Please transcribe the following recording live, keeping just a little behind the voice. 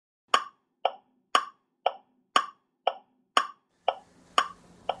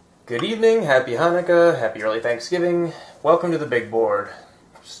Good evening, happy Hanukkah, happy early Thanksgiving. Welcome to the big board.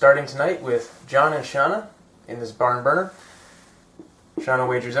 Starting tonight with John and Shanna in this barn burner. Shanna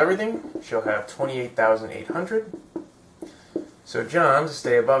wagers everything. She'll have 28,800. So John, to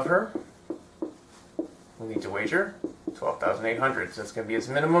stay above her, will need to wager 12,800. So that's going to be his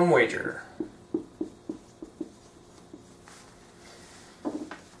minimum wager.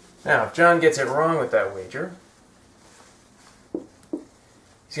 Now, if John gets it wrong with that wager,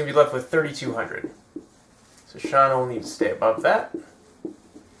 he's going to be left with 3,200. So Shanna will need to stay above that.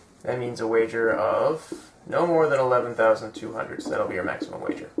 That means a wager of no more than 11,200, so that'll be your maximum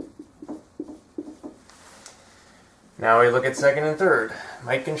wager. Now we look at second and third,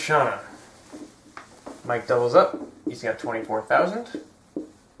 Mike and Shanna. Mike doubles up, he's got 24,000.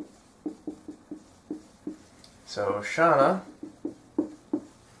 So Shanna,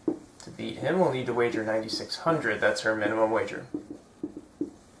 to beat him, will need to wager 9,600, that's her minimum wager.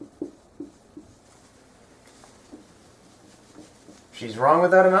 She's wrong with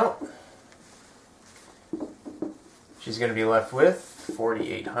that amount. She's going to be left with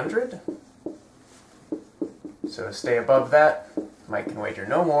 4,800. So to stay above that, Mike can wager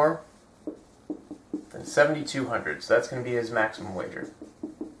no more than 7,200. So that's going to be his maximum wager.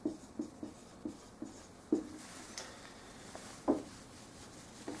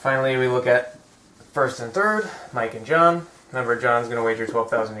 Finally, we look at first and third, Mike and John. Remember, John's going to wager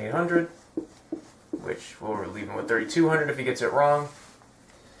 12,800. Which will leave him with 3,200 if he gets it wrong.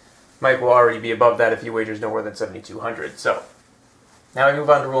 Mike will already be above that if he wagers no more than 7,200. So, now we move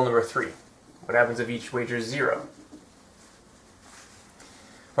on to rule number 3. What happens if each wagers 0?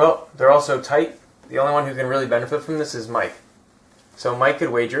 Well, they're also tight. The only one who can really benefit from this is Mike. So Mike could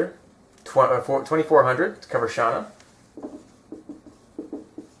wager 2,400 to cover Shanna.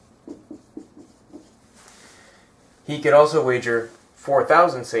 He could also wager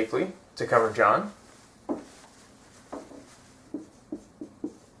 4,000 safely to cover John.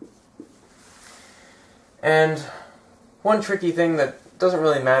 And one tricky thing that doesn't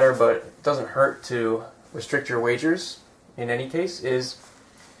really matter but doesn't hurt to restrict your wagers in any case is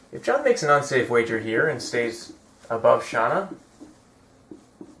if John makes an unsafe wager here and stays above Shanna,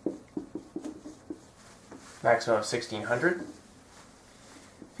 maximum of 1,600.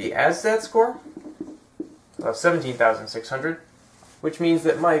 If he adds that score, he'll have 17,600, which means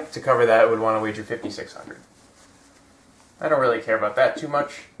that Mike, to cover that, would want to wager 5,600. I don't really care about that too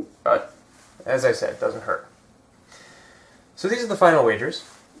much, but as I said, it doesn't hurt. So these are the final wagers.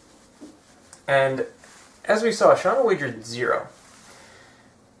 And as we saw, Shanna wagered 0.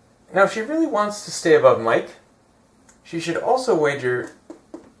 Now, if she really wants to stay above Mike, she should also wager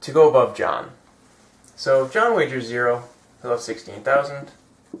to go above John. So if John wagers 0, he'll have 16,000.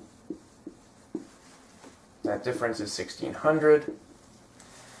 That difference is 1,600.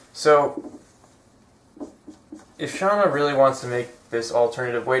 So if Shanna really wants to make this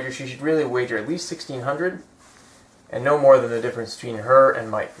alternative wager, she should really wager at least 1,600 and no more than the difference between her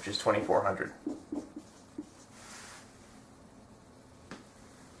and Mike, which is 2,400.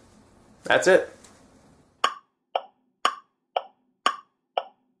 That's it.